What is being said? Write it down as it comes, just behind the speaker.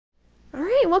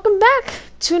Alright, welcome back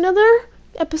to another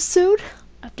episode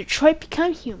of Detroit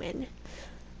Become Human,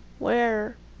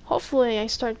 where hopefully I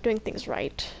start doing things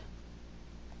right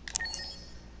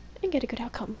and get a good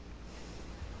outcome.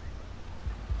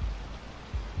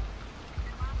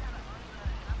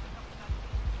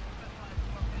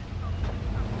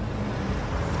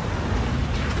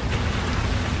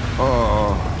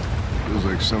 Oh, feels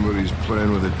like somebody's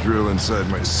playing with a drill inside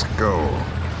my skull.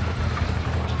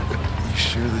 You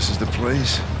sure this is the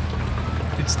place?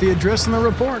 It's the address in the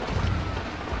report.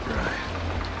 Right.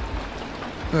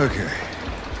 Okay.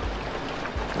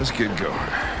 Let's get going.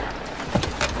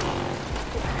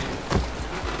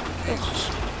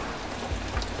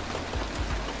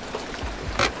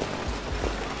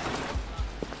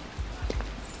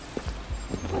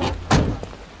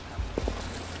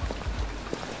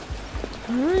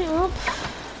 Alright, well,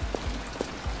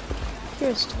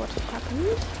 here's what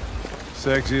happened.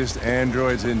 Sexiest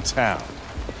androids in town.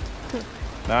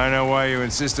 Now I know why you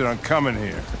insisted on coming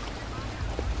here.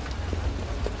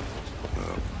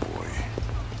 Oh boy.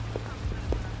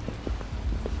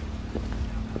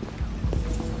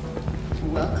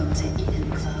 Welcome to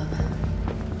Eden Club.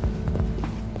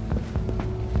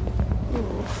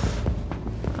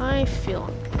 Oof. I feel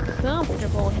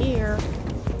uncomfortable here.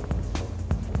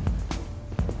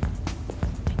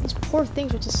 These poor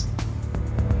things are just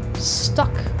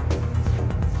stuck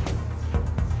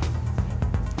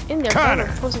in there. Connor!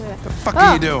 What The fuck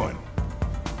are you doing?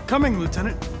 Coming,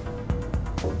 Lieutenant.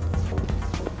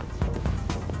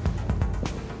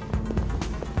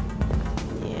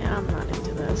 Yeah, I'm not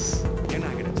into this. You're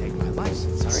not gonna take my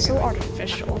license, are you? So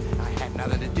artificial. I had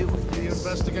nothing to do with The this.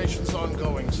 investigation's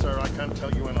ongoing, sir. I can't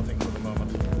tell you anything for the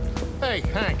moment. Hey,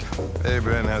 Hank. Hey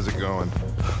Ben, how's it going?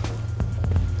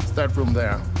 It's that room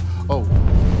there. Oh,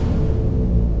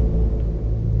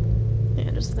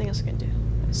 Yeah, there's nothing else I can do.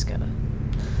 I just gotta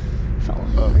follow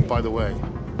him. by the way,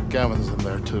 Gavin's in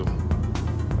there too.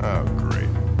 Oh, great.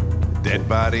 Dead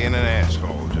body and an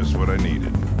asshole, just what I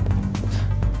needed.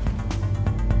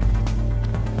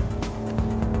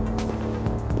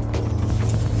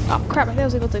 Oh crap, I think I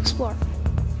was able to explore.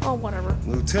 Oh, whatever.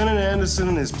 Lieutenant Anderson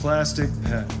and his plastic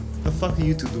pet. The fuck are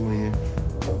you two doing here?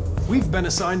 We've been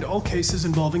assigned all cases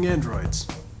involving androids.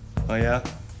 Oh yeah?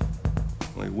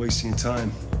 Like wasting your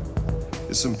time.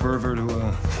 There's some pervert who,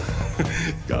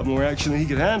 got more action than he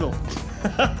could handle.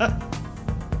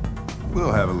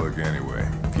 We'll have a look anyway,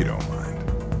 if you don't mind.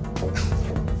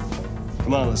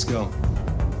 Come on, let's go.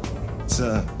 It's,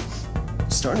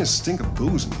 starting to stink of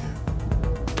booze in here.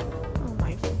 Oh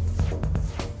my.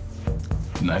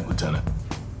 Good night, Lieutenant.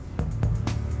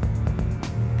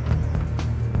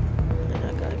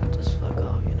 I gotta just fuck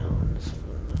off, you know.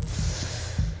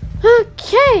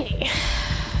 Okay.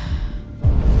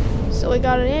 So we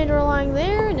got an android lying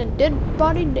there and a dead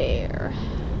body there.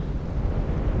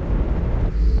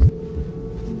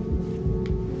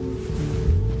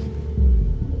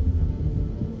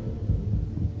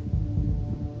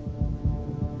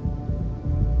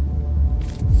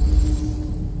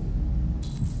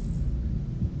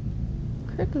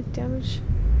 Critically damaged.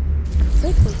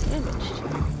 Critically damaged.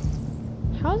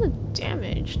 How is it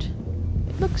damaged?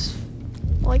 It looks.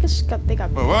 Well, I guess they got.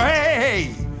 Oh,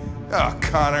 hey! Oh,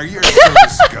 Connor, you're so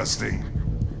disgusting.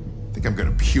 I think I'm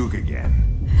gonna puke again.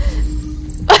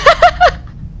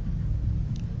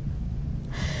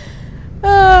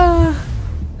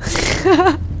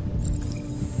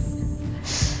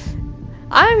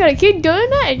 I'm gonna keep doing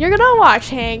that and you're gonna watch,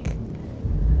 Hank.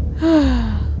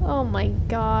 Oh my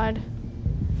god.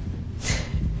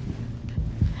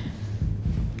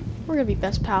 We're gonna be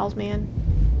best pals, man.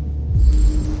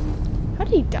 How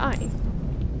did he die?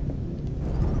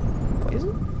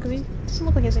 Poison? Because he doesn't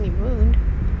look like he has any wound.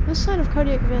 No sign of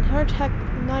cardiac event. Heart attack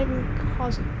not even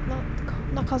causing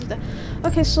not causing that.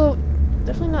 Okay, so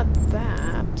definitely not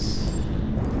that.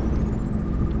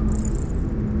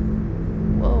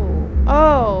 Whoa.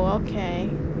 Oh, okay.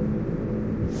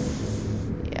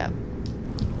 Yep.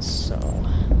 So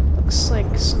looks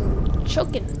like some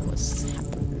choking was happening.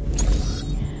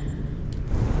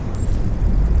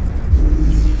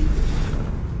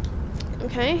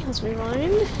 Okay, let's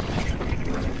rewind.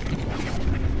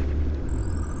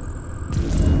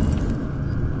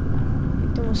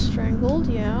 Victim was strangled,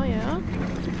 yeah.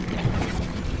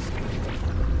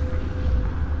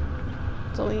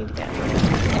 So we need to get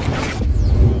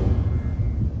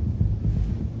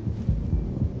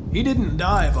He didn't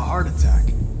die of a heart attack.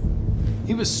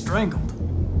 He was strangled.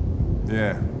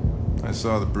 Yeah, I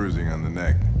saw the bruising on the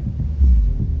neck.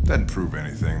 Doesn't prove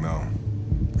anything, though.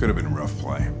 Could have been rough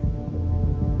play.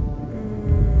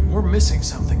 We're missing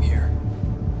something here.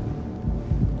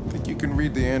 Think you can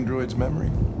read the android's memory?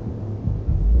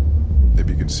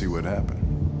 Maybe you can see what happened.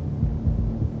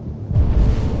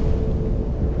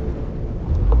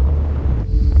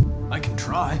 I can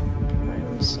try. Alright,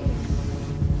 let me see.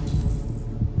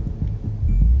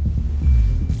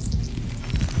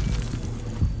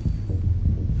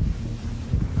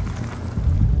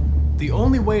 The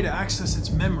only way to access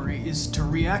its memory is to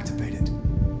reactivate it.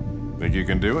 Think you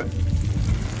can do it?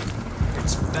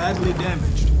 It's badly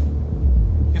damaged.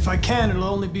 If I can, it'll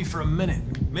only be for a minute,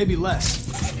 maybe less.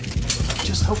 I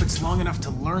just hope it's long enough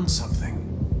to learn something.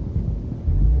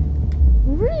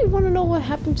 I really want to know what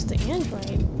happened to the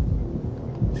android.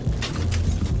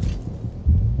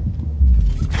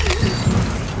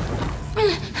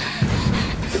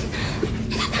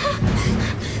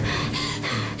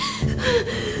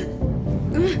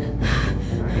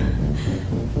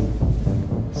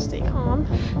 Stay calm.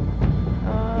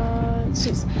 Let's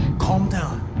see. Calm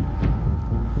down.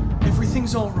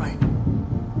 Everything's all right.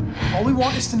 All we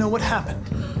want is to know what happened.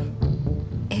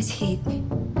 Is he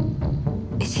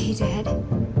dead?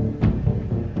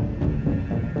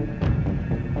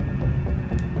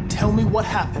 Tell me what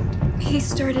happened. He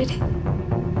started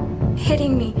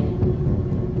hitting me.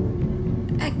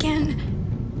 Again.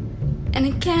 And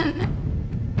again.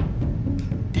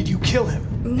 Did you kill him?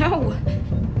 No.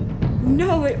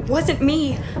 No, it wasn't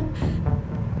me.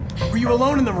 Were you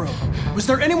alone in the room? Was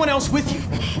there anyone else with you?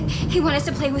 He wanted us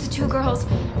to play with 2 girls.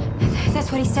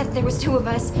 That's what he said. There was 2 of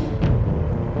us.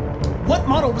 What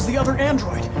model was the other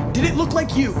android? Did it look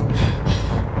like you?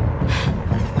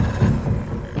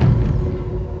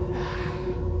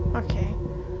 Okay.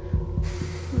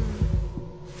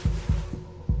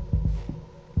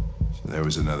 So there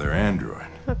was another android.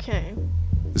 Okay.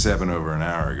 This happened over an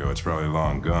hour ago. It's probably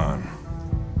long gone.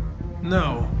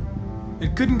 No.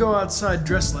 It couldn't go outside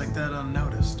dressed like that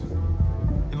unnoticed.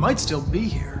 It might still be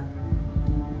here.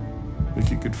 Think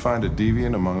you could find a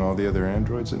deviant among all the other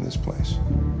androids in this place?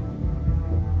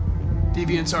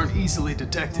 Deviants aren't easily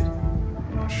detected.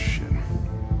 Oh, shit.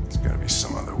 There's gotta be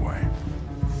some other way.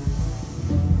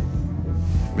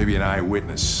 Maybe an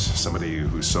eyewitness, somebody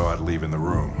who saw it leaving the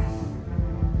room.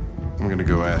 I'm gonna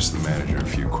go ask the manager a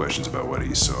few questions about what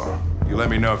he saw. You let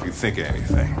me know if you think of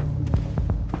anything.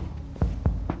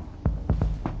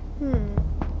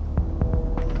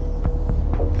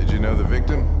 Did you know the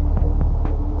victim?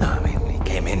 No, I mean, he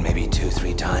came in maybe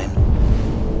 2-3 times.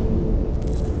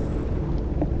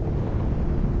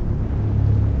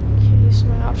 Okay, so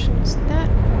my option is that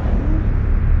one.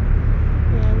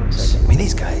 Yeah, it looks like I mean,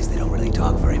 these guys, they don't really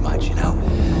talk very much, you know?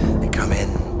 They come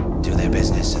in, do their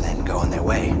business, and then go on their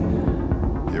way.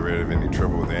 You ever had any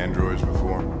trouble with androids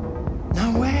before?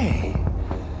 No way.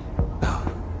 Oh,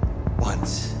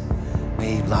 once.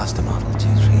 We lost a model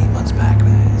 2-3 months back.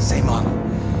 Same model.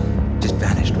 Just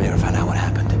vanished. We never found out what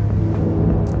happened.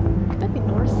 Could that be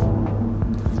north?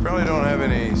 Probably don't have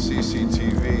any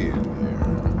CCTV in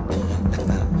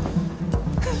there.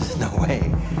 No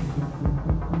way.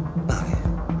 Oh,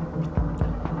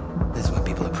 yeah. This is what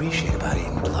people appreciate about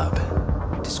Eden Club.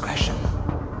 Discretion.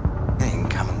 You can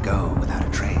come and go without a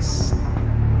trace.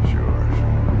 Sure.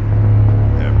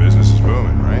 Yeah, business is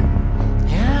booming, right?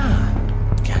 Yeah.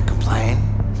 Can't complain.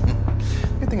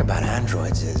 Good thing about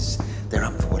androids is they're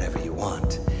up for whatever you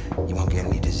want. You won't get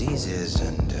any diseases,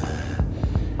 and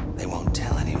they won't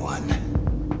tell anyone.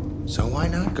 So why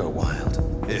not go wild?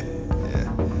 Yeah.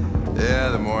 Yeah,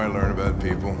 the more I learn about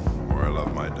people, the more I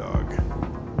love my dog.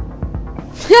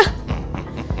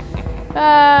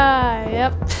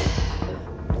 Yep.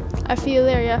 I feel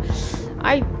there, yeah.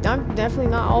 I'm definitely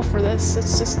not all for this.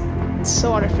 It's just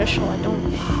so artificial. I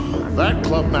don't. That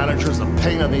club manager's a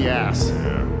pain in the ass.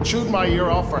 Chewed my ear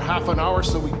off for half an hour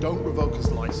so we don't revoke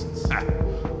his license.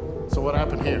 So what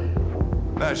happened here?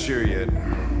 Not sure yet.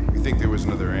 We think there was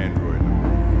another android in the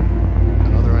room.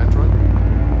 Another android?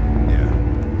 Yeah.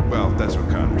 Well, that's what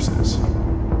Connor says.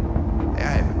 Hey,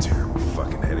 I have a terrible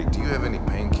fucking headache. Do you have any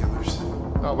painkillers?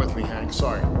 Not with me, Hank.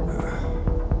 Sorry. Okay.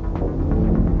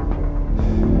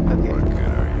 What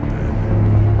good are you, man?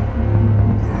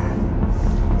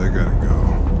 I gotta go.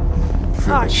 I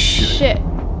feel Oh like shit. I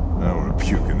don't want to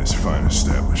puke in this fine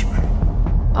establishment.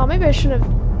 Oh, maybe I should have.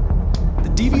 The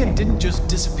deviant didn't just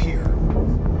disappear.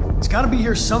 It's gotta be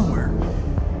here somewhere.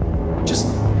 Just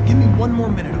give me 1 more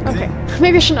minute, okay? Okay.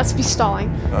 Maybe I should not be stalling.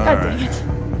 All God right. dang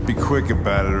it. Be quick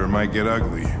about it or it might get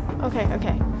ugly. Okay.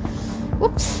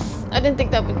 Whoops. I didn't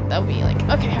think that would be like.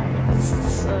 Okay.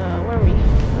 Where are we?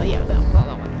 Oh yeah, that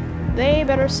one. They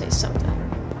better say something.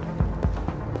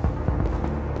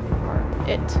 Or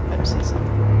it better say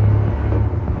something.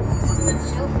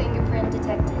 No fingerprint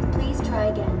detected. Please try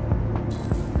again.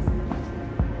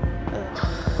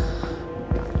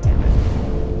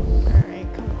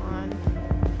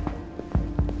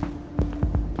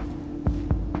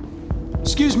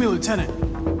 me, Lieutenant.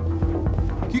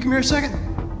 Can you come here a second?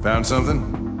 Found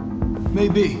something?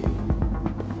 Maybe.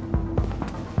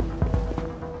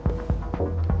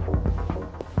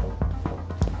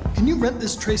 Can you rent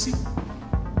this, Tracy?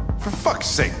 For fuck's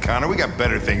sake, Connor, we got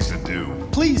better things to do.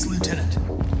 Please, Lieutenant.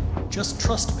 Just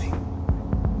trust me.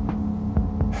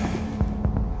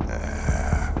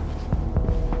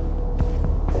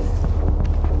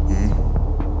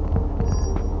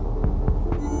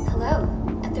 Hello.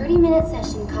 A 30-minute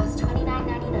session costs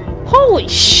 $29.99. Holy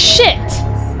shit!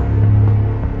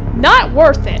 Not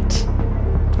worth it.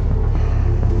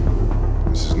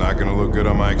 This is not gonna look good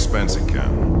on my expense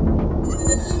account.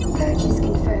 Purchase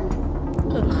confirmed.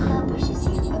 Email wishes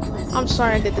you a pleasant. I'm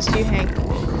sorry I did this to you, Hank.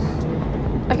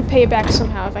 I could pay you back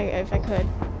somehow if I could.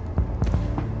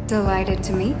 Delighted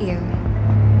to meet you.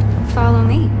 Follow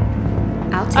me.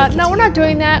 I'll take you no, to we're your not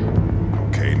doing that.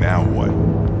 Okay, now what?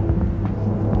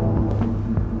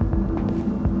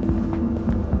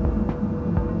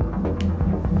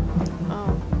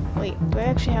 Oh, wait. Do I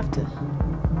actually have to?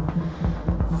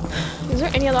 Is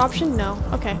there any other option? No.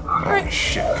 Okay. All right. Oh,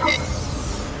 shit, Connor.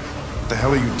 What the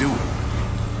hell are you doing?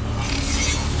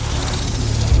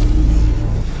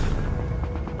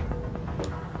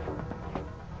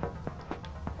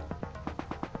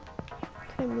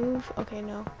 Can I move? Okay,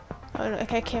 no. Oh, no,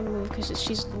 okay, I can't move because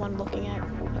she's the one looking at.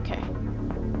 Okay.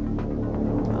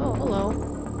 Oh, hello.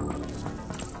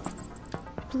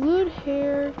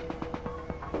 Blue-haired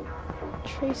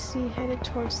Tracy headed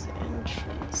towards the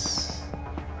entrance.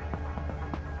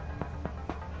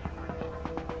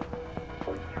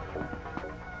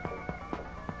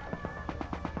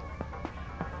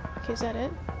 Okay, is that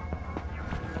it?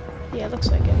 Yeah, it looks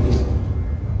like it.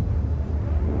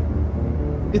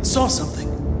 It saw something.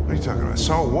 What are you talking about?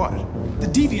 Saw what? The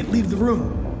deviant leave the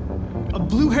room. A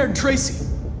blue-haired Tracy.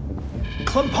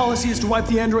 Club policy is to wipe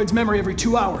the android's memory every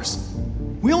 2 hours.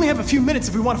 We only have a few minutes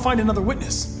if we want to find another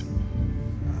witness.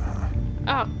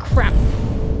 Oh, crap.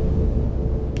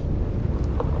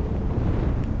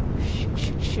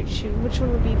 Shoot. Which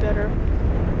one would be better?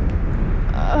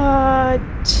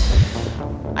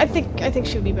 I think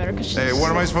she would be better because she's... Hey, what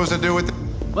am I supposed to do with it?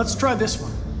 Let's try this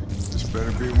one. This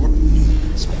better be worth.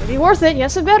 This better be worth it.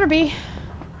 Yes, it better be.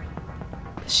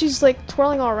 She's like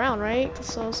twirling all around, right?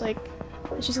 So it's like,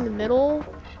 she's in the middle.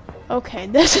 Okay,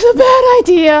 this is a bad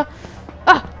idea.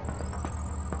 Ah.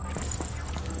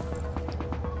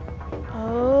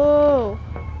 Oh.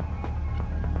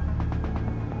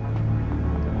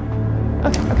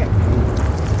 Okay.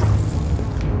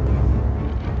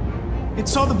 It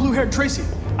saw the blue-haired Tracy.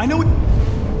 I know it.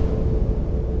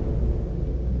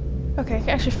 Okay, I can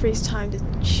actually freeze time to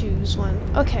choose one.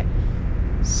 Okay.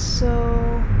 So...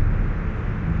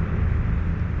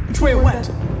 Which way it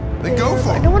went? Then go for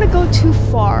I it. don't want to go too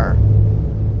far.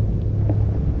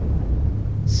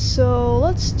 So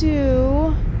let's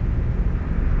do...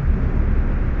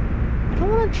 I don't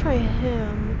want to try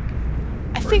him.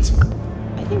 I think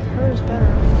her is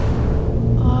better.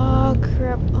 Oh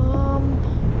crap.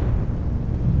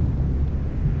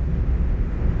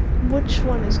 Which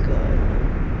one is good?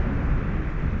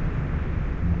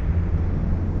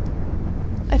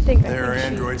 There are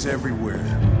androids everywhere.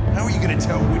 How are you gonna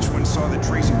tell which one saw the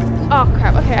Tracy with blue? Oh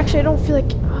crap. Okay, actually I don't feel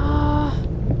like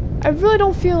I really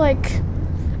don't feel like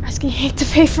asking Hank to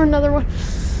pay for another one.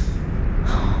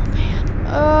 Oh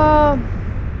man.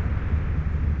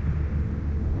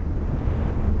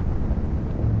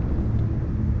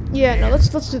 Yeah, no, let's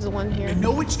do the one here. I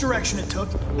know which direction it took.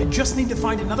 I just need to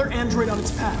find another android on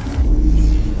its path.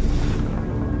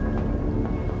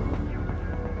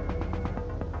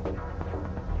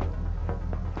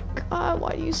 God,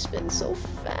 why do you spin so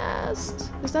fast?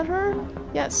 Is that her?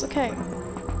 Yes, okay.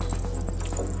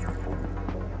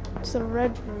 It's the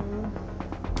red room.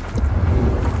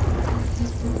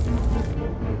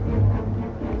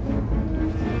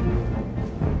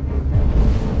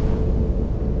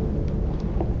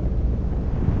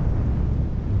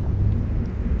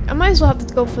 I might as well have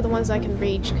to go for the ones I can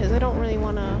reach, because I don't really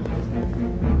want to...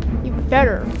 You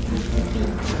better be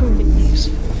proven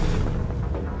useful.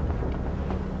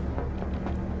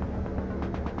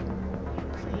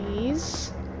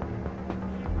 Please.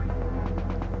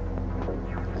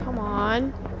 Come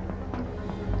on.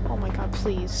 Oh my god,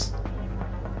 please.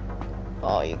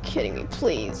 Oh, you're kidding me,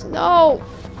 please. No!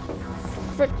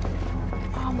 Frick.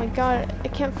 Oh my god, I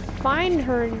can't find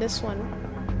her in this one.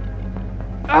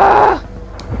 Ah!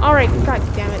 Alright, god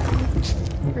damn it.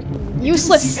 Freaking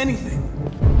useless! See anything?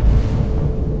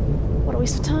 What a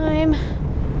waste of time.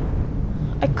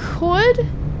 I could?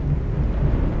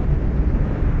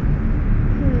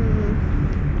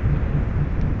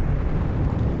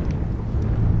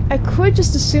 could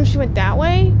just assume she went that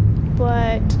way,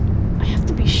 but I have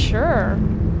to be sure.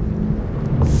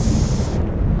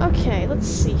 Okay, let's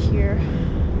see here.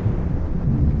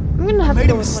 I'm gonna have to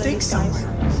go with one of these guys.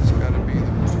 This has got to be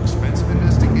the most expensive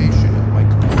investigation of my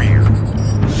career.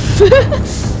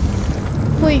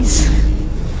 Please.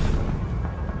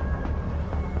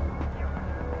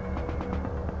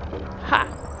 Ha.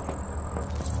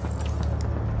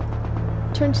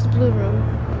 Turn to the blue room.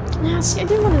 Nah, see, I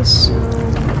didn't want to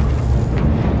assume.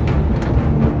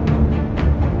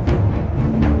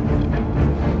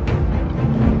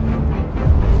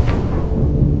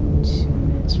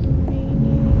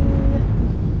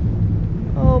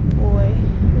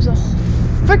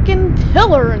 Freaking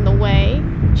pillar in the way.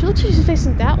 She looks like she's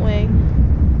facing that way.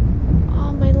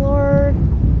 Oh my lord.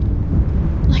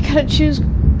 I gotta choose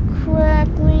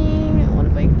crackling. What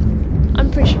if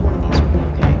I'm pretty sure one of these will be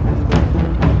okay.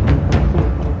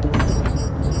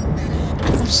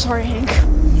 I'm sorry, Hank.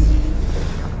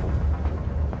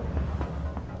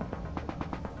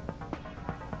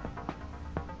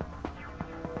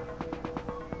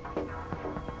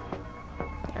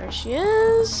 There she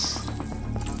is.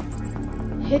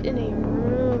 Hid in a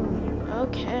room.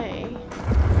 Okay.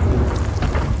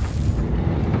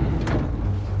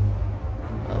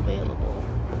 Available.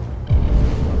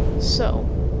 So.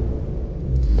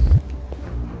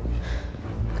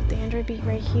 Could the android be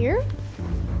right here?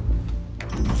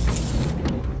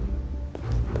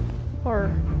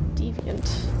 Or deviant?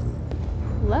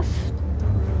 Left?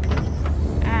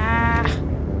 Ah.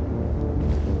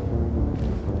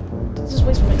 Did I just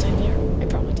waste my time here? I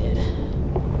probably did.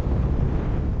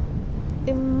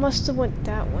 They must have went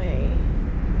that way.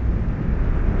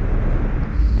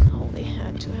 Oh, they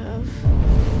had to have.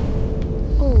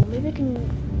 Oh, maybe I can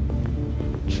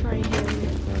try him.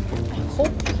 I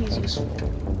hope he's useful.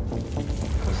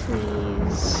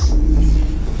 Please.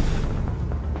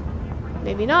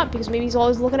 Maybe not, because maybe he's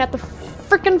always looking at the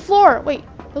frickin' floor. Wait,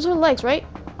 those are legs, right?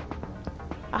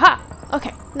 Aha!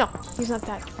 Okay, no, he's not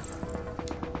that.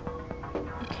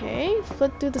 Okay,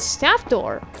 flip through the staff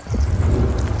door.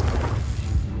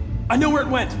 I know where it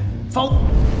went. Follow.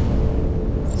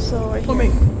 So right Follow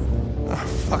here. me. Oh,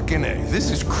 fucking A. This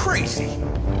is crazy.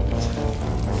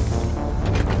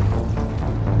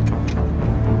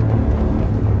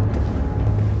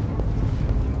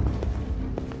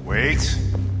 Wait.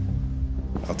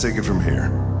 I'll take it from here.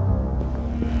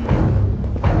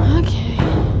 Okay.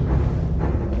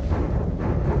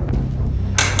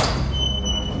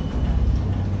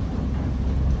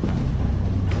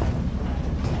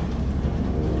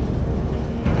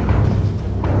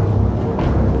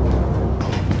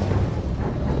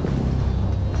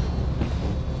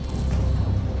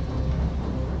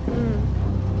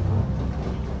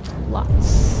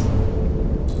 Lots.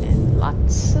 And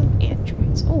lots of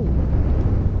androids. Oh.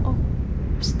 Oh.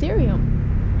 Mysterium.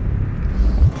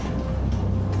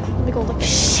 Let me go lick it.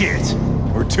 Shit!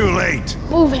 We're too late.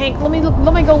 Move, Hank. Let me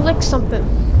go lick something.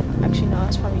 Actually, no,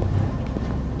 that's probably.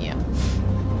 Yeah.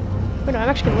 Wait, no, I'm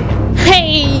actually gonna lick it.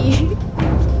 Hey!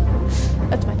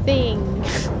 That's my thing.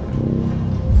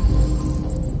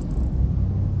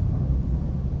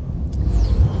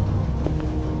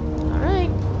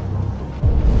 Alright.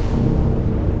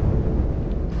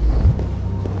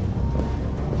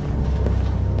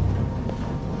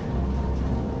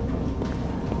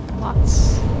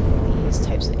 Lots of these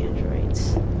types of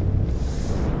androids.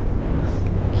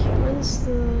 Okay, where's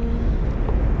the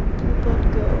blue book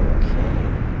go? Okay.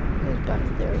 Goes back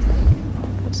to there, I think.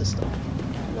 What's this stuff?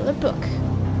 Another book.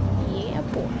 Yeah,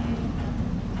 boy.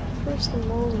 First the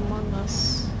moles among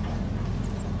us.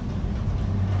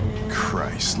 And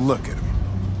Christ, look at them.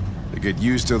 They get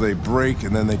used till they break,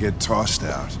 and then they get tossed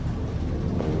out.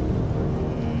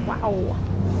 wow.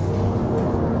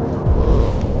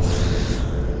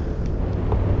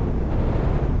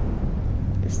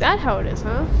 Is that how it is,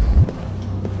 huh?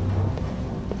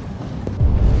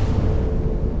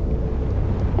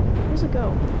 Where's it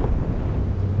go?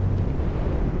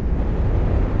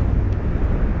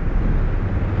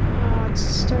 Oh, it's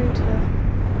starting to.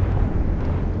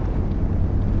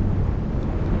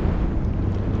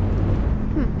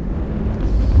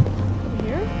 Over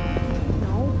here?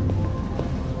 No.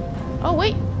 Oh,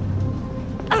 wait!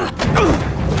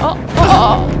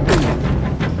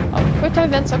 Oh, quick time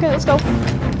events. Okay, let's go.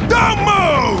 Don't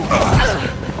move!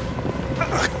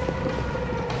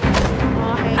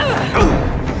 Oh, hey.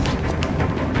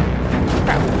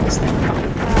 Crap, this thing.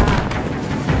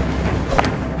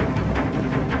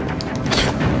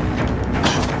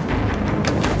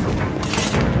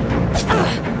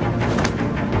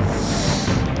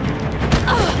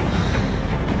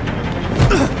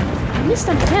 I missed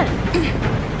them again.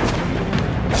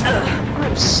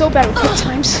 I'm so bad with quick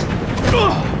times.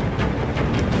 Oh,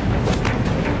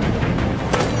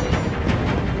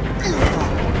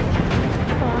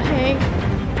 Hank.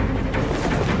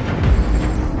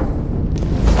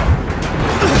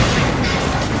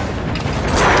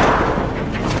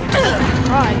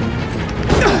 God.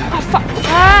 Oh, fuck.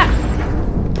 Ah!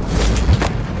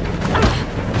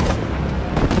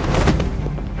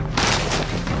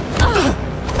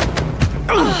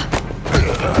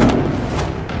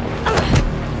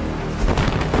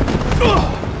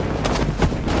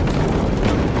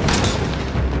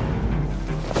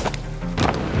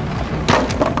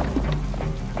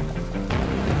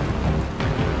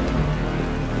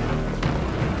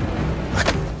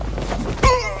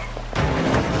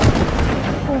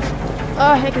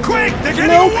 Oh, heck, there's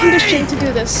no condition to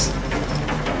do this.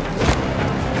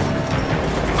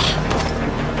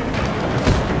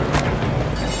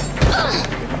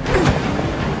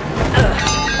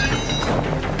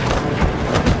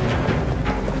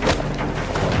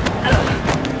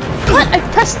 What? I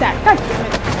pressed that. God damn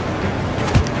it.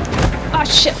 Oh,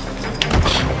 shit.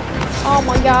 Oh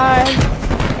my god.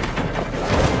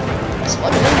 It's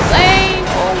fucking insane.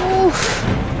 Oh.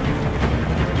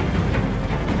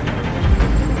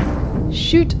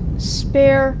 Shoot.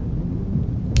 Spare.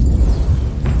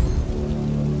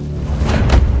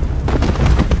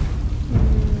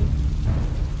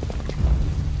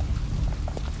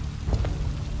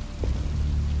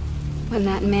 When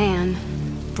that man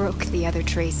broke the other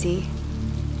Tracy,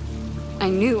 I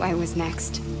knew I was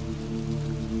next.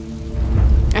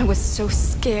 I was so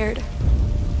scared.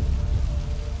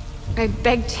 I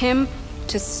begged him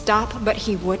to stop, but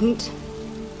he wouldn't.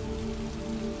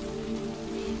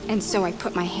 And so I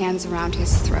put my hands around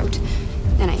his throat,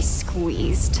 and I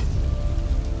squeezed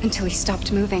until he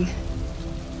stopped moving.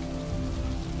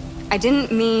 I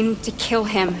didn't mean to kill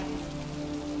him.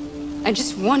 I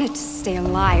just wanted to stay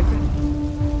alive.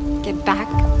 Get back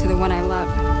to the one I love.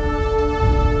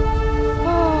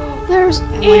 Oh, there's I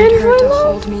wanted her to Andrew.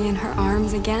 hold me in her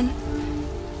arms again.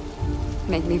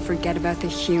 Make me forget about the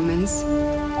humans,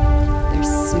 their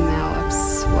smell of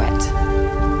sweat,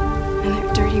 and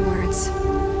their dirty words.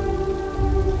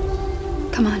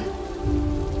 Come on.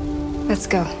 Let's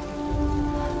go.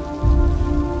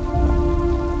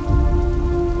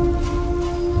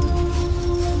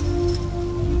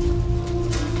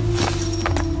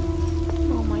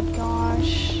 Oh my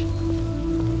gosh.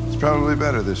 It's probably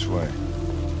better this way.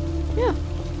 Yeah.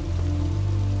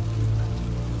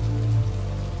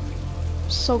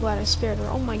 So glad I spared her.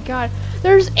 Oh my god.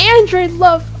 There's Android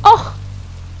love. Oh.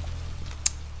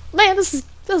 Man, this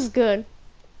is good.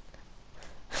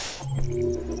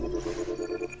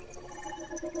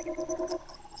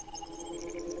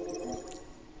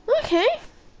 Okay.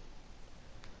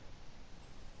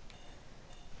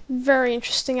 Very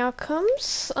interesting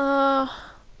outcomes. But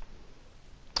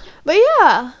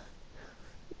yeah.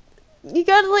 You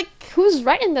gotta, like, who's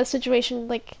right in that situation?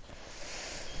 Like,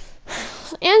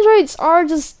 androids are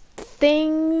just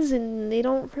things and they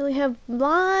don't really have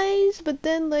lives, but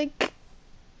then, like,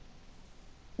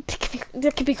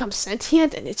 they can become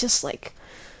sentient, and it's just like,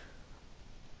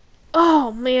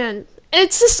 oh man. And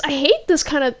it's just, I hate this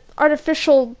kind of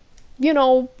artificial, you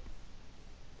know,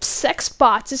 sex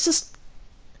bots. It's just,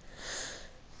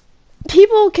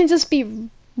 people can just be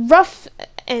rough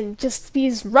and just be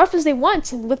as rough as they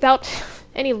want and without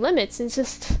any limits. It's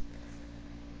just,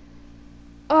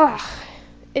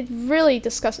 it really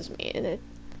disgusts me, and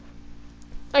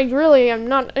I really am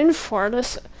not in for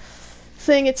this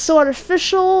thing. It's so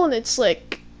artificial, and it's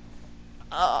like,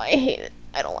 oh, I hate it.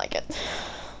 I don't like it.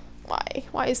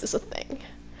 Why is this a thing?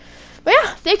 But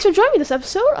yeah, thanks for joining me this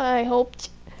episode. I hope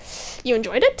you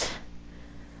enjoyed it.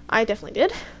 I definitely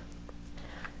did.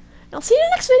 I'll see you in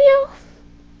the next video.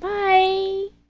 Bye.